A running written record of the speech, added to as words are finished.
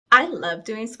I love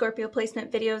doing Scorpio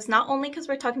placement videos, not only because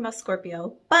we're talking about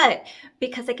Scorpio, but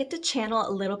because I get to channel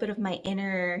a little bit of my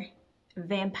inner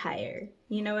vampire.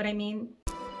 You know what I mean?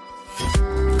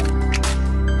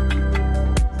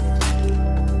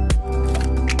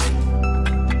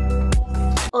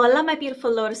 Hola, my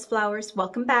beautiful lotus flowers.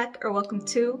 Welcome back or welcome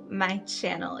to my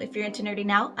channel. If you're into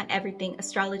nerding out on everything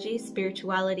astrology,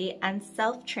 spirituality, and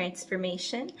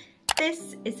self-transformation,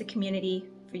 this is the community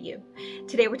for you.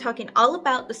 Today we're talking all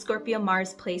about the Scorpio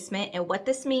Mars placement, and what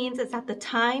this means is at the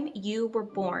time you were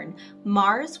born,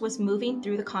 Mars was moving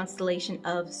through the constellation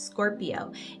of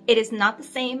Scorpio. It is not the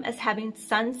same as having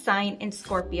sun sign in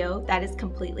Scorpio. That is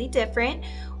completely different.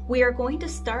 We are going to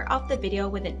start off the video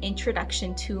with an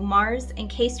introduction to Mars in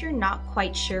case you're not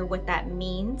quite sure what that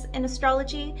means in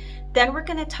astrology. Then we're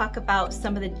going to talk about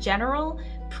some of the general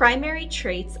primary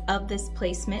traits of this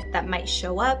placement that might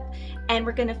show up, and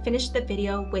we're going to finish the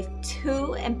video with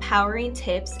 2 empowering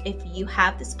tips if you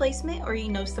have this placement or you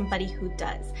know somebody who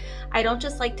does. I don't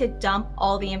just like to dump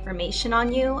all the information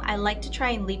on you. I like to try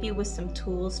and leave you with some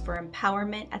tools for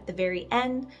empowerment at the very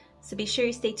end, so be sure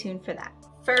you stay tuned for that.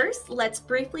 First, let's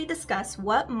briefly discuss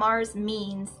what Mars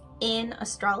means in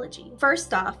astrology.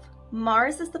 First off,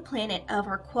 Mars is the planet of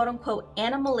our quote-unquote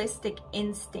animalistic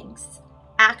instincts,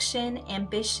 action,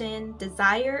 ambition,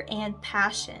 desire, and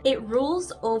passion. It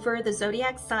rules over the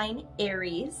zodiac sign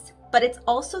Aries, but it's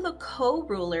also the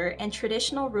co-ruler and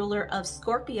traditional ruler of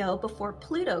Scorpio before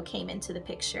Pluto came into the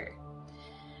picture.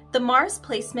 The Mars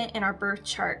placement in our birth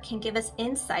chart can give us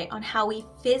insight on how we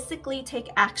physically take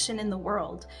action in the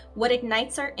world, what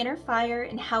ignites our inner fire,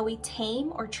 and how we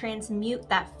tame or transmute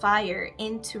that fire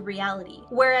into reality.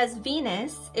 Whereas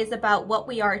Venus is about what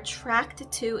we are attracted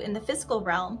to in the physical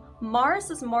realm,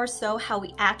 Mars is more so how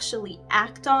we actually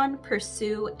act on,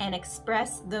 pursue, and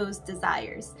express those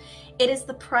desires. It is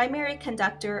the primary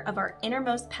conductor of our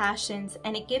innermost passions,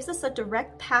 and it gives us a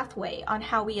direct pathway on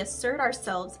how we assert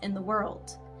ourselves in the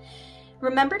world.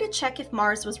 Remember to check if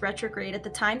Mars was retrograde at the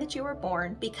time that you were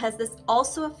born, because this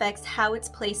also affects how its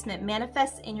placement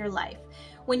manifests in your life.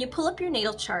 When you pull up your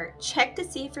natal chart, check to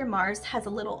see if your Mars has a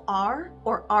little R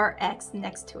or RX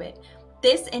next to it.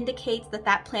 This indicates that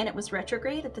that planet was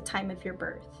retrograde at the time of your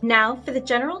birth. Now for the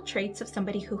general traits of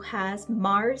somebody who has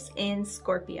Mars in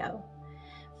Scorpio.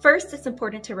 First, it's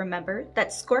important to remember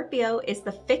that Scorpio is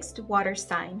the fixed water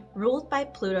sign ruled by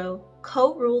Pluto,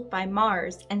 co-ruled by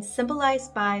Mars, and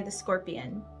symbolized by the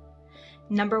scorpion.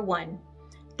 Number 1,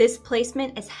 this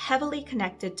placement is heavily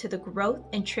connected to the growth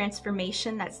and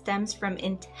transformation that stems from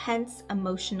intense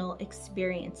emotional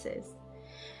experiences.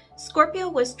 Scorpio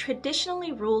was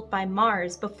traditionally ruled by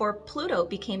Mars before Pluto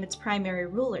became its primary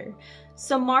ruler,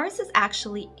 so Mars is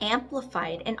actually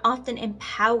amplified and often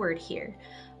empowered here.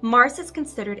 Mars is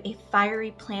considered a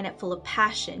fiery planet full of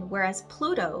passion, whereas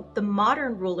Pluto, the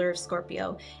modern ruler of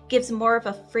Scorpio, gives more of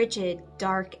a frigid,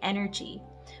 dark energy,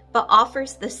 but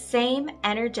offers the same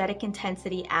energetic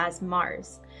intensity as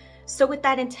Mars. So with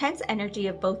that intense energy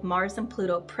of both Mars and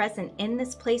Pluto present in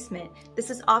this placement, this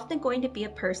is often going to be a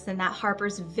person that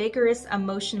harbors vigorous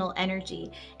emotional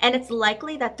energy, and it's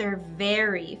likely that they're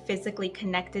very physically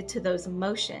connected to those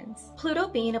emotions. Pluto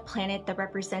being a planet that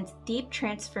represents deep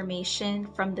transformation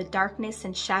from the darkness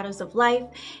and shadows of life,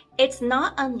 it's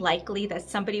not unlikely that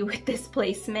somebody with this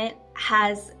placement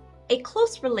has a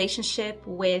close relationship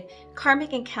with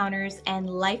karmic encounters and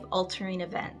life-altering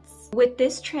events. With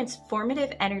this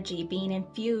transformative energy being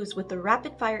infused with the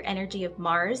rapid-fire energy of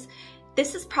Mars,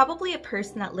 this is probably a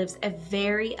person that lives a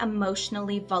very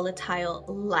emotionally volatile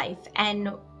life.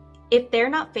 And if they're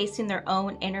not facing their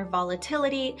own inner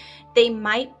volatility, they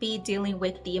might be dealing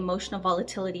with the emotional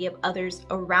volatility of others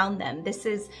around them. This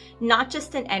is not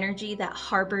just an energy that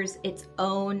harbors its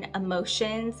own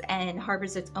emotions and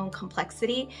harbors its own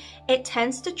complexity. It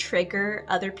tends to trigger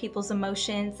other people's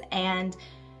emotions and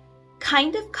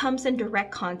kind of comes in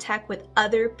direct contact with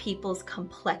other people's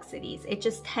complexities. It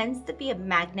just tends to be a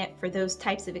magnet for those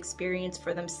types of experience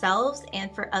for themselves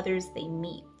and for others they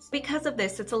meet. Because of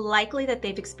this, it's likely that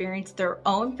they've experienced their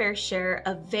own fair share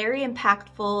of very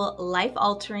impactful,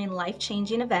 life-altering,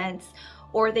 life-changing events,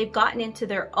 or they've gotten into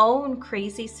their own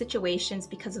crazy situations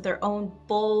because of their own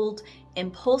bold,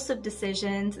 impulsive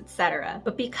decisions, etc.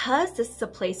 But because this is a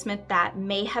placement that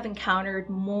may have encountered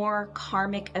more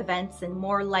karmic events and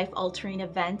more life-altering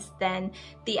events than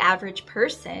the average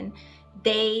person,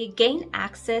 they gain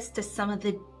access to some of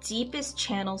the deepest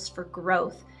channels for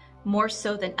growth, more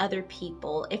so than other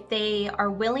people. If they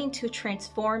are willing to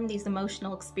transform these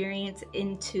emotional experiences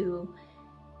into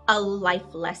a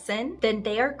life lesson, then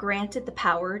they are granted the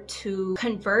power to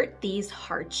convert these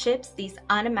hardships, these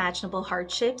unimaginable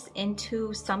hardships,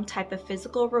 into some type of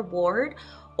physical reward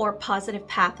or positive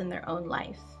path in their own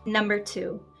life. Number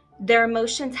 2, their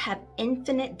emotions have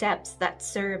infinite depths that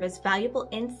serve as valuable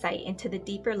insight into the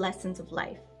deeper lessons of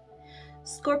life.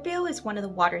 Scorpio is one of the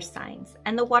water signs,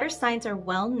 and the water signs are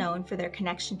well known for their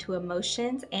connection to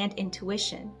emotions and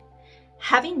intuition.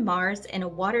 Having Mars in a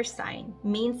water sign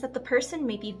means that the person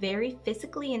may be very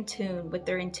physically in tune with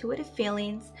their intuitive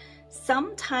feelings,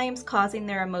 sometimes causing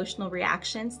their emotional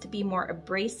reactions to be more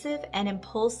abrasive and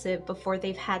impulsive before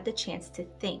they've had the chance to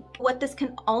think. What this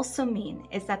can also mean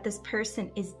is that this person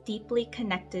is deeply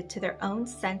connected to their own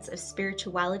sense of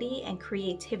spirituality and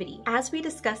creativity. As we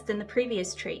discussed in the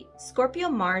previous trait, Scorpio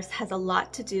Mars has a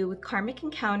lot to do with karmic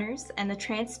encounters and the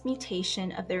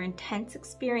transmutation of their intense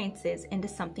experiences into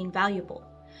something valuable.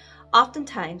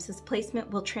 Oftentimes, this placement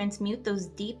will transmute those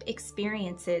deep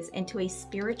experiences into a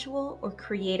spiritual or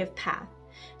creative path,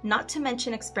 not to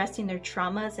mention expressing their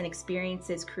traumas and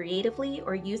experiences creatively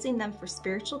or using them for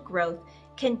spiritual growth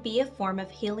can be a form of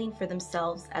healing for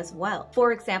themselves as well.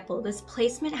 For example, this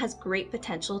placement has great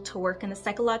potential to work in the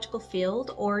psychological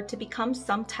field or to become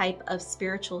some type of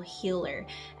spiritual healer.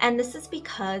 And this is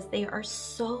because they are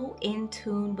so in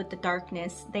tune with the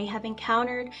darkness. They have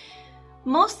encountered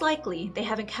Most likely, they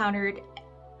have encountered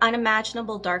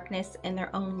unimaginable darkness in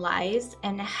their own lives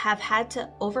and have had to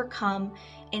overcome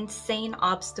insane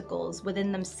obstacles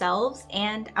within themselves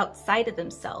and outside of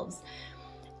themselves.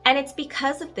 And it's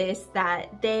because of this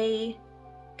that they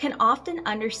can often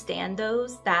understand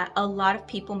those that a lot of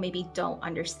people maybe don't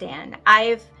understand.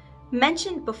 I've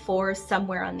mentioned before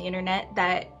somewhere on the internet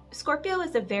that Scorpio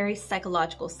is a very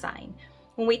psychological sign.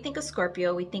 When we think of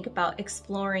Scorpio, we think about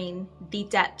exploring the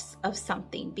depths of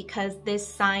something because this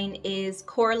sign is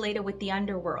correlated with the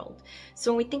underworld.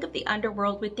 So when we think of the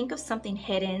underworld, we think of something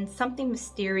hidden, something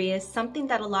mysterious, something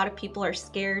that a lot of people are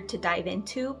scared to dive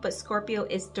into, but Scorpio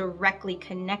is directly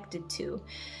connected to.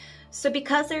 So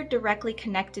because they're directly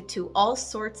connected to all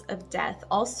sorts of death,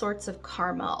 all sorts of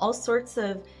karma, all sorts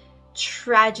of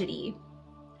tragedy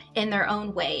in their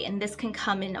own way, and this can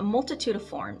come in a multitude of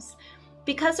forms.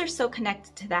 Because they're so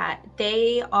connected to that,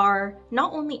 they are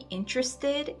not only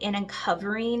interested in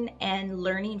uncovering and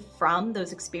learning from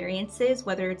those experiences,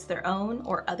 whether it's their own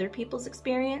or other people's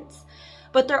experience,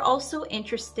 but they're also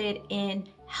interested in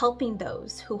helping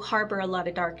those who harbor a lot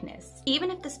of darkness. Even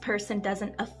if this person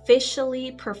doesn't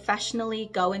officially,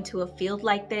 professionally go into a field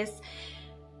like this,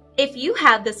 if you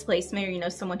have this placement or you know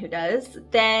someone who does,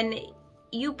 then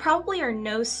you probably are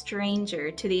no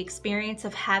stranger to the experience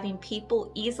of having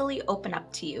people easily open up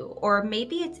to you. Or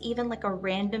maybe it's even like a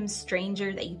random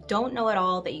stranger that you don't know at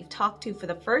all, that you've talked to for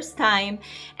the first time,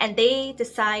 and they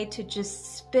decide to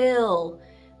just spill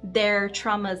their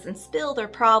traumas and spill their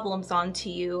problems onto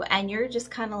you, and you're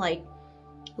just kind of like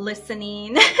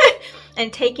listening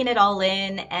and taking it all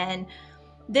in. And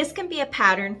this can be a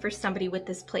pattern for somebody with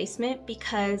this placement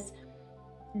because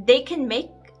they can make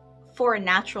for a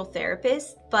natural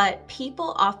therapist, but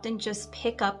people often just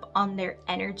pick up on their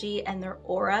energy and their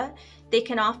aura. They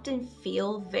can often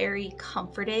feel very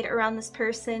comforted around this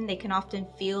person. They can often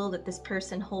feel that this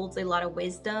person holds a lot of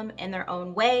wisdom in their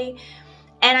own way.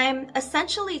 And I'm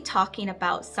essentially talking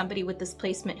about somebody with this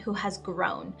placement who has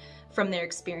grown from their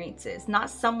experiences, not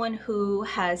someone who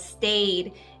has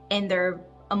stayed in their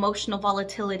emotional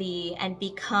volatility and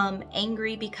become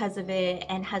angry because of it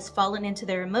and has fallen into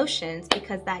their emotions,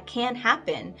 because that can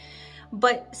happen,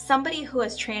 but somebody who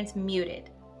has transmuted,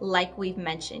 like we've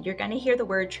mentioned. You're going to hear the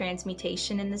word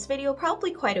transmutation in this video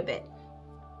probably quite a bit,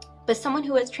 but someone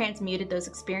who has transmuted those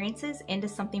experiences into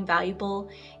something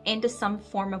valuable, into some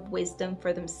form of wisdom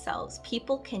for themselves.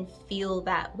 People can feel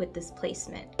that with this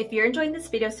placement. If you're enjoying this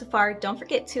video so far, don't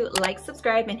forget to like,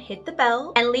 subscribe, and hit the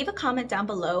bell, and leave a comment down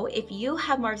below if you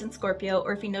have Mars in Scorpio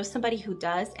or if you know somebody who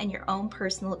does and your own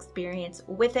personal experience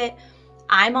with it.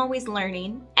 I'm always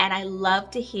learning, and I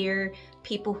love to hear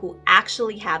people who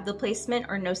actually have the placement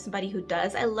or know somebody who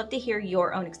does. I love to hear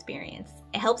your own experience.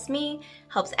 It helps me,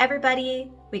 helps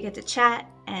everybody. We get to chat,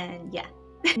 and yeah.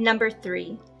 Number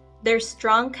 3, their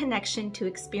strong connection to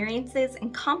experiences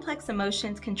and complex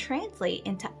emotions can translate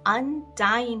into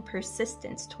undying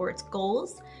persistence towards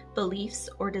goals, beliefs,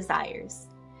 or desires.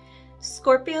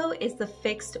 Scorpio is the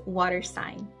fixed water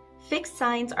sign. Fixed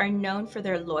signs are known for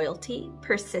their loyalty,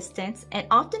 persistence, and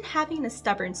often having a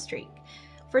stubborn streak.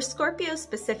 For Scorpio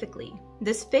specifically,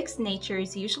 this fixed nature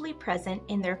is usually present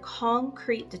in their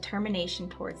concrete determination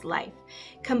towards life.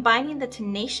 Combining the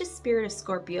tenacious spirit of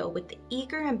Scorpio with the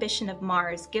eager ambition of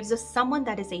Mars gives us someone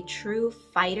that is a true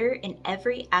fighter in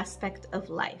every aspect of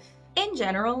life. In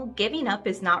general, giving up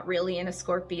is not really in a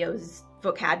Scorpio's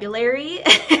vocabulary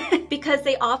because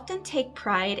they often take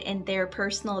pride in their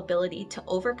personal ability to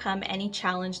overcome any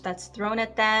challenge that's thrown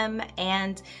at them.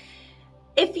 And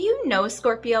if you know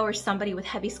Scorpio or somebody with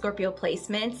heavy Scorpio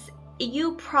placements,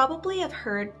 you probably have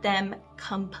heard them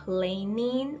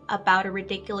complaining about a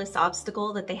ridiculous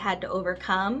obstacle that they had to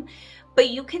overcome, but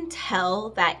you can tell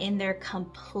that in their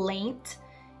complaint,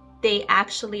 they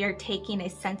actually are taking a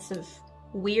sense of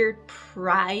weird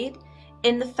pride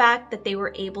in the fact that they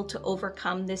were able to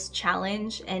overcome this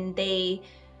challenge, and they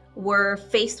were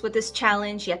faced with this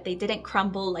challenge, yet they didn't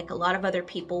crumble like a lot of other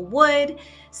people would.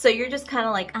 So you're just kind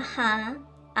of like, I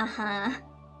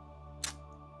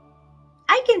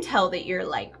can tell that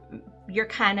you're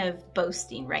kind of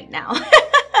boasting right now.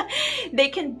 They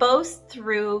can boast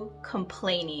through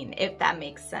complaining, if that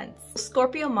makes sense.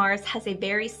 Scorpio Mars has a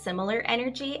very similar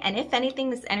energy, and if anything,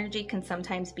 this energy can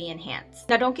sometimes be enhanced.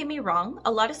 Now, don't get me wrong,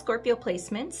 a lot of Scorpio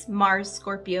placements, Mars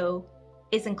Scorpio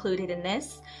is included in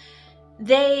this.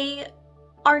 They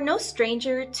are no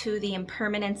stranger to the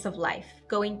impermanence of life.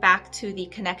 Going back to the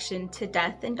connection to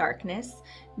death and darkness,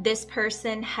 this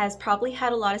person has probably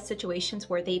had a lot of situations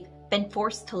where they've been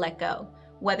forced to let go,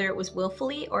 whether it was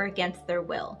willfully or against their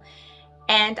will.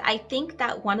 And I think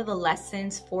that one of the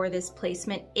lessons for this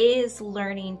placement is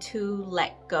learning to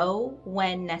let go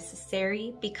when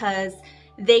necessary, because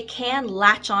they can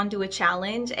latch onto a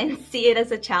challenge and see it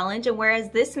as a challenge. And whereas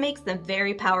this makes them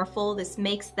very powerful, this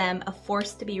makes them a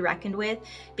force to be reckoned with,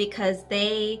 because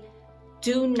they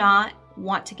do not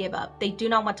want to give up. They do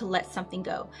not want to let something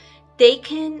go.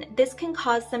 This can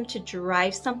cause them to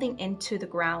drive something into the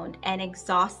ground and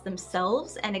exhaust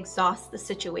themselves and exhaust the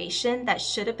situation that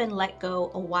should have been let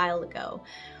go a while ago.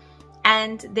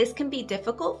 And this can be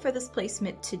difficult for this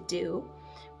placement to do,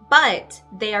 but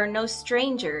they are no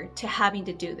stranger to having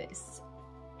to do this.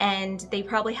 And they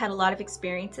probably had a lot of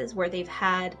experiences where they've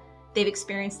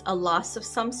experienced a loss of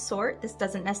some sort. This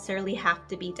doesn't necessarily have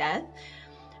to be death,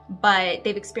 but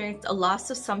they've experienced a loss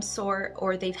of some sort,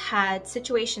 or they've had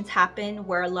situations happen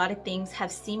where a lot of things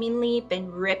have seemingly been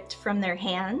ripped from their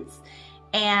hands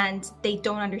and they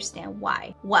don't understand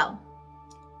why. Well,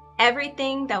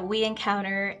 everything that we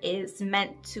encounter is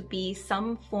meant to be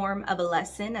some form of a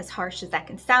lesson, as harsh as that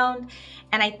can sound.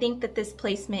 And I think that this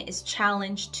placement is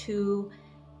challenged to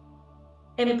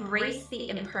embrace the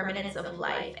impermanence of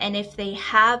life. And if they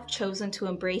have chosen to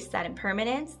embrace that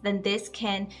impermanence, then this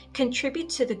can contribute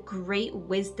to the great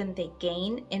wisdom they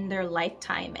gain in their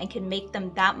lifetime and can make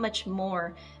them that much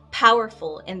more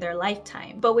powerful in their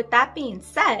lifetime. But with that being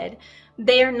said,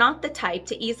 they are not the type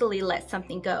to easily let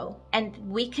something go. And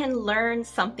we can learn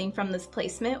something from this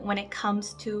placement when it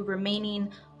comes to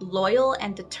remaining loyal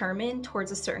and determined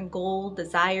towards a certain goal,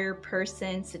 desire,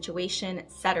 person, situation,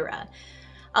 etc.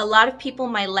 A lot of people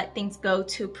might let things go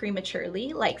too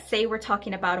prematurely. Like, say we're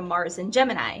talking about a Mars in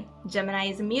Gemini. Gemini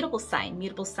is a mutable sign.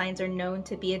 Mutable signs are known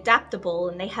to be adaptable,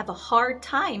 and they have a hard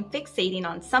time fixating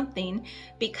on something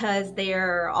because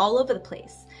they're all over the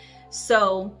place.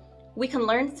 So we can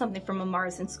learn something from a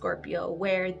Mars in Scorpio,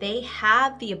 where they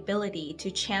have the ability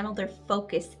to channel their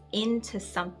focus into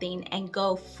something and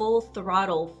go full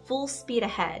throttle, full speed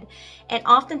ahead. And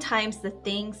oftentimes the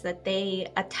things that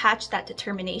they attach that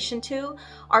determination to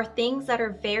are things that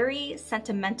are very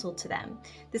sentimental to them.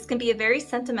 This can be a very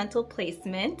sentimental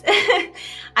placement.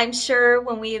 I'm sure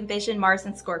when we envision Mars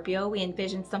in Scorpio, we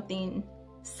envision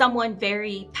someone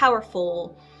very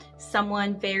powerful,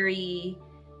 someone very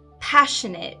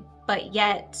passionate, but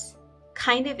yet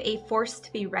kind of a force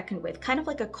to be reckoned with, kind of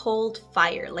like a cold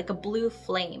fire, like a blue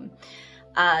flame.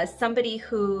 Somebody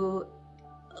who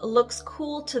looks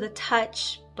cool to the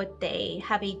touch, but they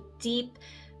have a deep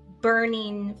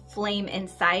burning flame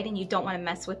inside and you don't want to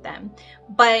mess with them.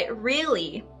 But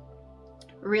really,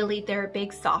 they're a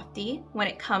big softie when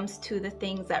it comes to the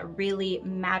things that really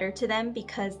matter to them,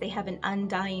 because they have an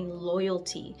undying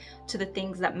loyalty to the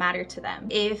things that matter to them.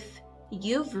 If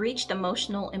you've reached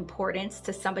emotional importance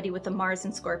to somebody with a Mars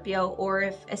in Scorpio, or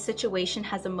if a situation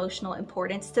has emotional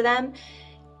importance to them,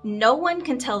 no one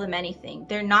can tell them anything.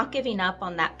 They're not giving up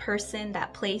on that person,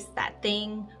 that place, that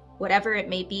thing, whatever it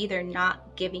may be. They're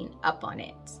not giving up on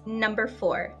it. Number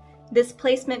 4, this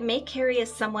placement may carry a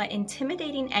somewhat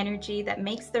intimidating energy that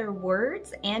makes their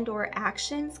words and or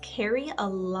actions carry a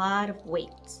lot of weight.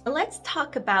 Let's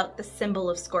talk about the symbol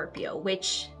of Scorpio,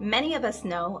 which many of us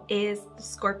know is the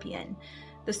scorpion.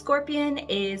 The The scorpion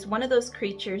is one of those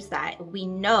creatures that we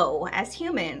know as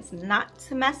humans not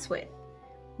to mess with.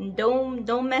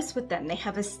 Don't mess with them. They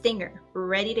have a stinger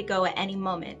ready to go at any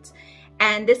moment.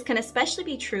 And this can especially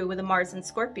be true with a Mars in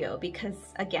Scorpio because,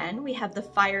 again, we have the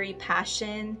fiery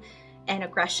passion and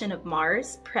aggression of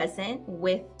Mars present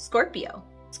with Scorpio.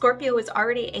 Scorpio is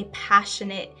already a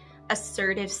passionate,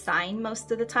 assertive sign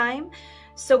most of the time.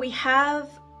 So we have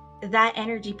that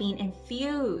energy being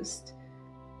infused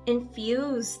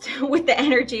with the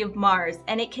energy of Mars.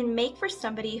 And it can make for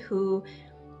somebody who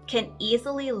can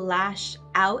easily lash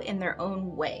out in their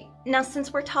own way. Now,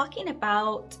 since we're talking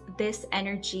about this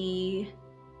energy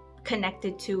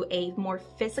connected to a more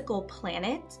physical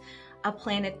planet, a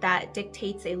planet that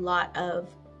dictates a lot of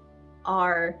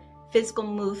our physical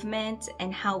movement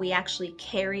and how we actually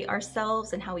carry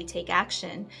ourselves and how we take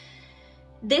action,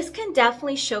 this can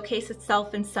definitely showcase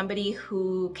itself in somebody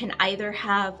who can either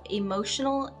have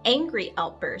emotional, angry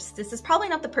outbursts. This is probably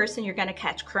not the person you're going to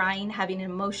catch crying, having an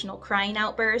emotional crying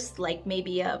outburst, like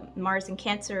maybe a Mars in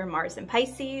Cancer or Mars in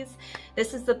Pisces.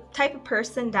 This is the type of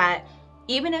person that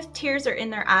even if tears are in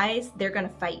their eyes, they're going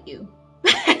to fight you.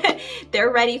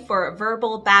 They're ready for a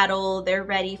verbal battle. They're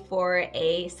ready for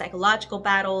a psychological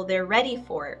battle. They're ready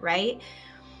for it, right?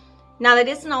 Now, that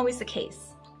isn't always the case.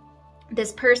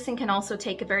 This person can also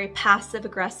take a very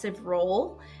passive-aggressive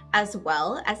role, as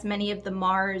well as many of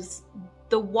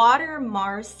the water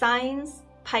Mars signs,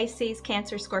 Pisces,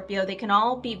 Cancer, Scorpio, they can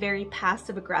all be very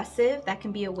passive-aggressive. That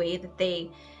can be a way that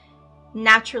they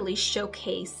naturally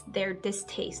showcase their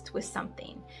distaste with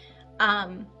something.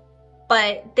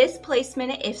 But this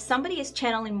placement, if somebody is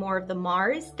channeling more of the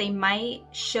Mars, they might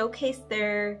showcase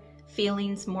their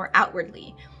feelings more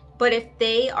outwardly. But if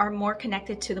they are more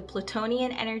connected to the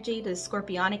Plutonian energy, the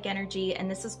Scorpionic energy, and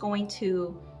this is going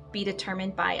to be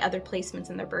determined by other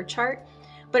placements in their birth chart.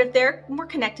 But if they're more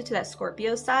connected to that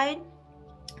Scorpio side,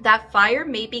 that fire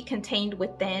may be contained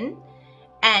within,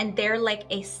 and they're like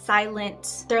a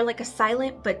silent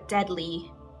but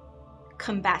deadly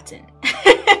combatant.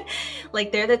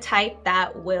 Like they're the type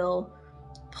that will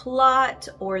plot,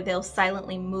 or they'll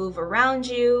silently move around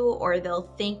you, or they'll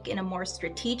think in a more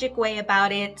strategic way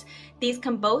about it. These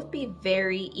can both be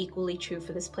very equally true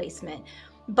for this placement.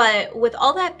 But with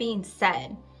all that being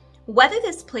said, whether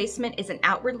this placement is an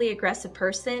outwardly aggressive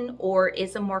person or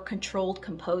is a more controlled,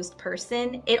 composed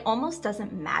person, it almost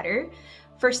doesn't matter.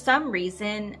 For some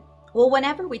reason, well,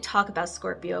 whenever we talk about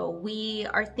Scorpio, we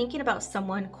are thinking about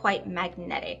someone quite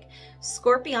magnetic.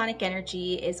 Scorpionic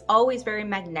energy is always very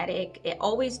magnetic. It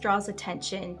always draws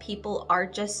attention. People are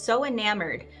just so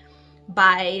enamored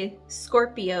by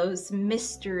Scorpio's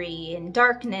mystery and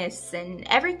darkness and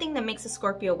everything that makes a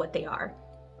Scorpio what they are.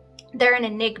 They're an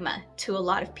enigma to a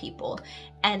lot of people,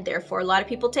 and therefore a lot of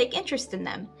people take interest in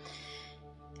them.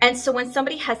 And so when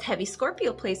somebody has heavy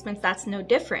Scorpio placements, that's no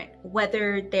different.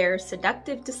 Whether they're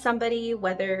seductive to somebody,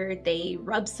 whether they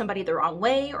rub somebody the wrong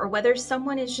way, or whether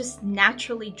someone is just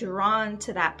naturally drawn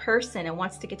to that person and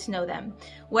wants to get to know them.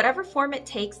 Whatever form it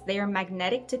takes, they are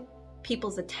magnetic to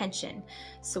people's attention.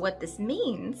 So what this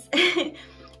means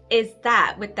is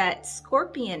that with that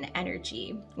Scorpion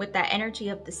energy, with that energy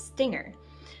of the stinger,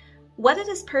 whether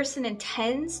this person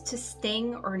intends to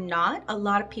sting or not, a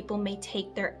lot of people may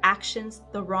take their actions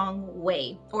the wrong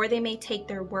way, or they may take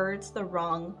their words the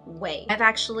wrong way. I've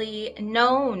actually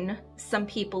known some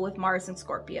people with Mars and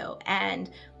Scorpio, and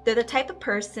they're the type of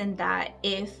person that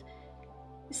if,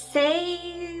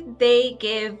 say, they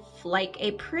give like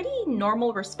a pretty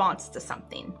normal response to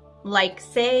something, like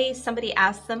say somebody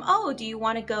asks them, oh, do you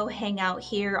want to go hang out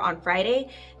here on Friday?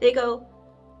 They go,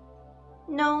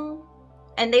 no.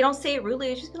 And they don't say it rudely,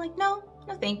 they just be like, no,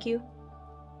 thank you.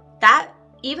 That,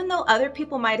 even though other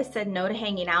people might have said no to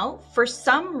hanging out, for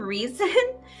some reason,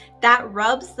 that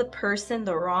rubs the person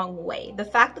the wrong way. The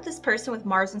fact that this person with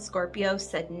Mars and Scorpio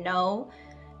said no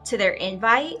to their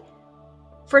invite,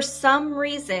 for some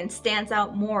reason, stands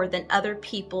out more than other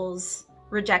people's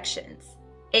rejections.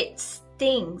 It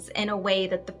stings in a way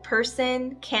that the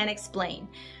person can't explain.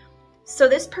 So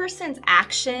this person's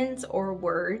actions or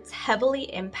words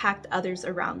heavily impact others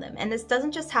around them. And this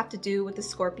doesn't just have to do with the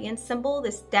Scorpion symbol.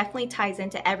 This definitely ties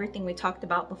into everything we talked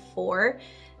about before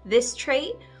this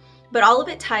trait. But all of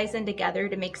it ties in together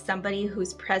to make somebody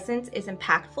whose presence is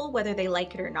impactful, whether they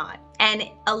like it or not. And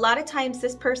a lot of times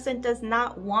this person does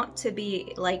not want to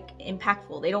be like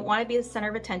impactful. They don't want to be the center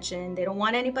of attention. They don't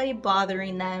want anybody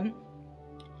bothering them.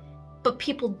 But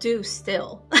people do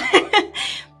still.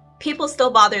 People still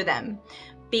bother them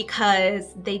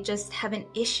because they just have an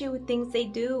issue with things they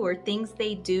do, or things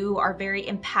they do are very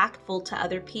impactful to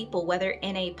other people, whether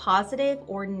in a positive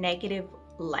or negative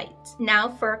light. Now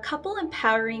for a couple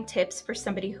empowering tips for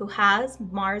somebody who has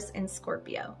Mars in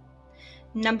Scorpio.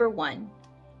 Number 1,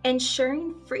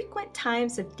 ensuring frequent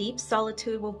times of deep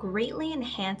solitude will greatly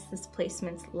enhance this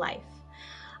placement's life.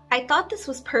 I thought this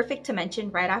was perfect to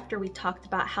mention right after we talked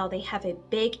about how they have a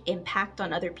big impact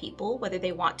on other people, whether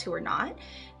they want to or not.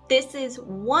 This is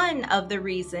one of the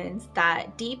reasons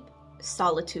that deep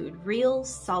solitude, real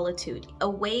solitude,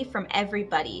 away from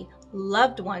everybody,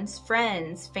 loved ones,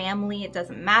 friends, family, it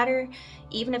doesn't matter,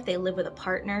 even if they live with a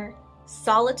partner,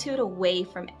 solitude away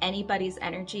from anybody's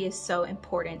energy is so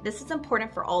important. This is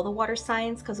important for all the water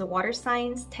signs because the water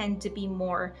signs tend to be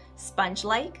more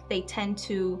sponge-like. They tend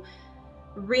to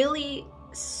really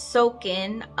soak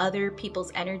in other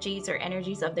people's energies or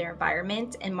energies of their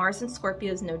environment, and Mars in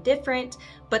Scorpio is no different.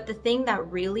 But the thing that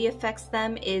really affects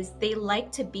them is they like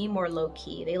to be more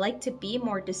low-key. They like to be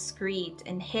more discreet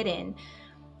and hidden.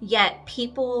 Yet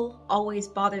people always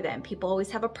bother them. People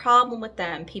always have a problem with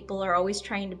them. People are always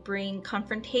trying to bring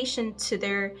confrontation to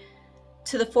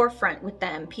the forefront with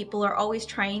them. People are always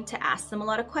trying to ask them a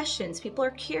lot of questions. People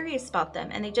are curious about them,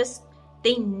 and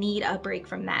they need a break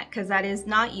from that because that is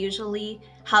not usually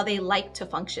how they like to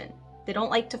function. They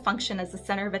don't like to function as the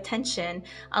center of attention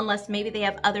unless maybe they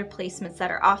have other placements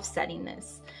that are offsetting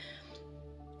this.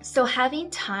 So having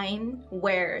time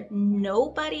where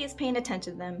nobody is paying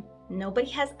attention to them, nobody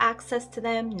has access to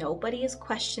them, nobody is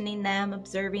questioning them,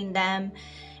 observing them,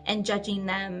 and judging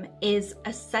them is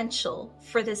essential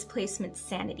for this placement's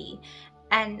sanity.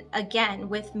 And again,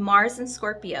 with Mars and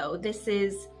Scorpio, this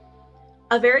is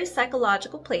a very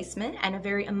psychological placement and a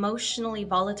very emotionally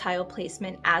volatile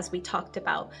placement, as we talked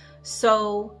about.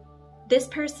 So this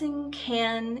person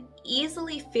can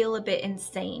easily feel a bit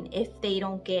insane if they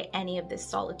don't get any of this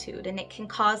solitude, and it can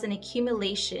cause an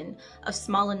accumulation of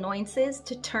small annoyances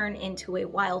to turn into a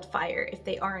wildfire if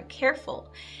they aren't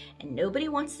careful. And nobody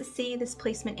wants to see this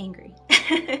placement angry.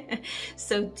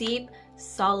 So deep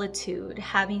solitude,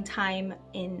 having time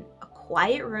in a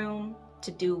quiet room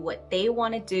to do what they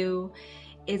want to do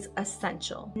is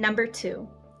essential. Number 2,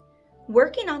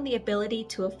 working on the ability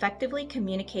to effectively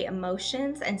communicate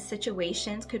emotions and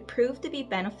situations could prove to be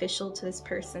beneficial to this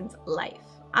person's life.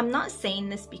 I'm not saying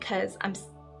this because I'm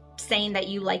saying that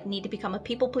you need to become a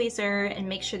people pleaser and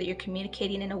make sure that you're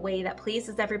communicating in a way that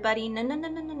pleases everybody.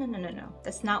 No.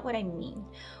 That's not what I mean.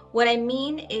 What I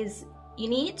mean is you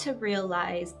need to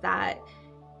realize that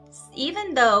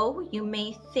even though you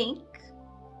may think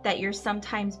that you're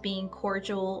sometimes being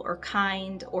cordial or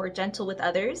kind or gentle with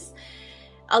others,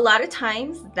 a lot of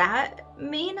times that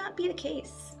may not be the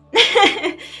case.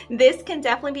 This can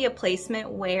definitely be a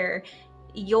placement where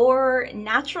your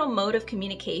natural mode of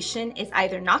communication is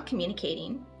either not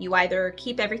communicating. You either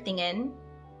keep everything in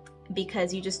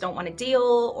because you just don't want to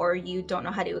deal, or you don't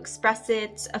know how to express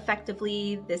it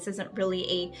effectively. This isn't really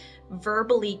a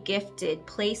verbally gifted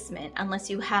placement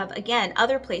unless you have, again,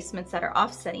 other placements that are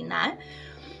offsetting that.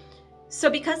 So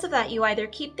because of that, you either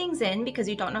keep things in because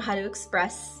you don't know how to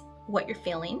express what you're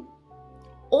feeling,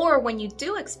 or when you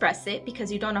do express it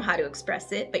because you don't know how to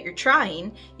express it, but you're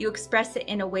trying, you express it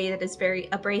in a way that is very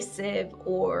abrasive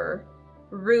or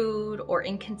rude or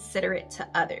inconsiderate to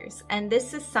others. And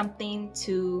this is something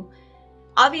to,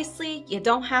 obviously you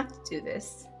don't have to do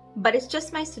this, but it's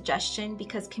just my suggestion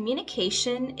because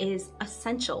communication is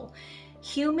essential.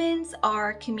 Humans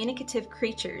are communicative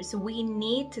creatures. We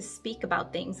need to speak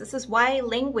about things. This is why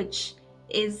language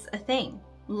is a thing.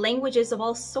 Languages of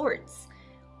all sorts.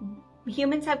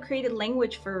 Humans have created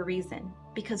language for a reason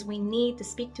because we need to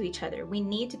speak to each other. We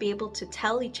need to be able to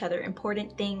tell each other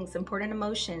important things, important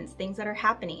emotions, things that are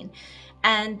happening.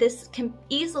 And this can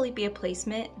easily be a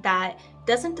placement that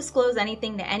doesn't disclose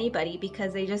anything to anybody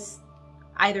because they just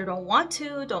either don't want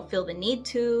to, don't feel the need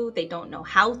to, they don't know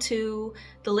how to.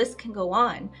 The list can go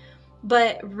on.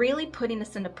 But really putting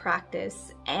this into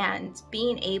practice and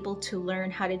being able to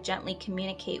learn how to gently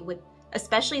communicate with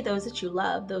especially those that you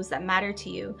love, those that matter to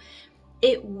you,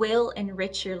 it will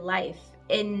enrich your life.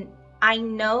 And I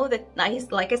know that,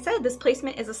 like I said, this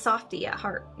placement is a softie at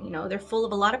heart. You know, they're full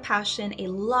of a lot of passion, a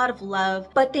lot of love,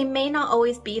 but they may not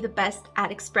always be the best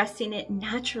at expressing it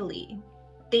naturally.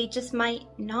 They just might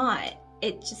not.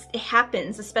 It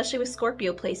happens, especially with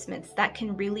Scorpio placements. That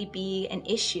can really be an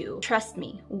issue. Trust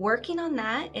me, working on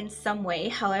that in some way,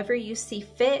 however you see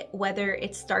fit, whether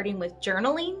it's starting with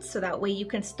journaling, so that way you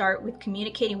can start with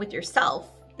communicating with yourself.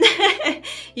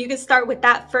 You can start with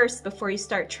that first before you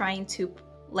start trying to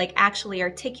actually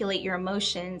articulate your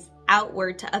emotions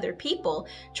outward to other people.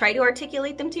 Try to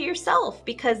articulate them to yourself,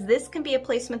 because this can be a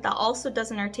placement that also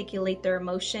doesn't articulate their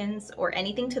emotions or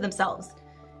anything to themselves.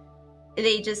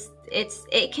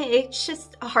 it's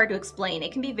just hard to explain.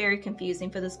 It can be very confusing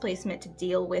for this placement to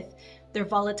deal with their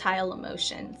volatile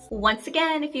emotions. Once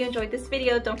again, if you enjoyed this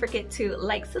video, don't forget to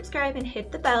like, subscribe, and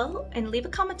hit the bell, and leave a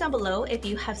comment down below if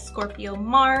you have Scorpio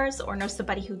Mars or know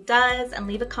somebody who does, and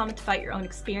leave a comment about your own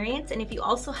experience. And if you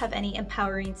also have any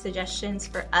empowering suggestions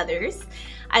for others,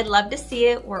 I'd love to see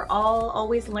it. We're all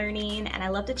always learning, and I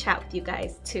love to chat with you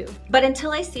guys too. But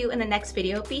until I see you in the next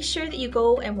video, be sure that you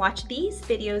go and watch these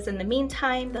videos in the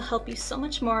meantime. They'll help you so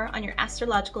much more on your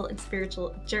astrological and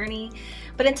spiritual journey.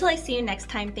 But until I see you next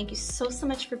time, thank you so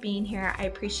much for being here. I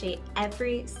appreciate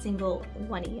every single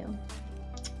one of you.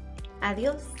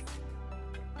 Adios.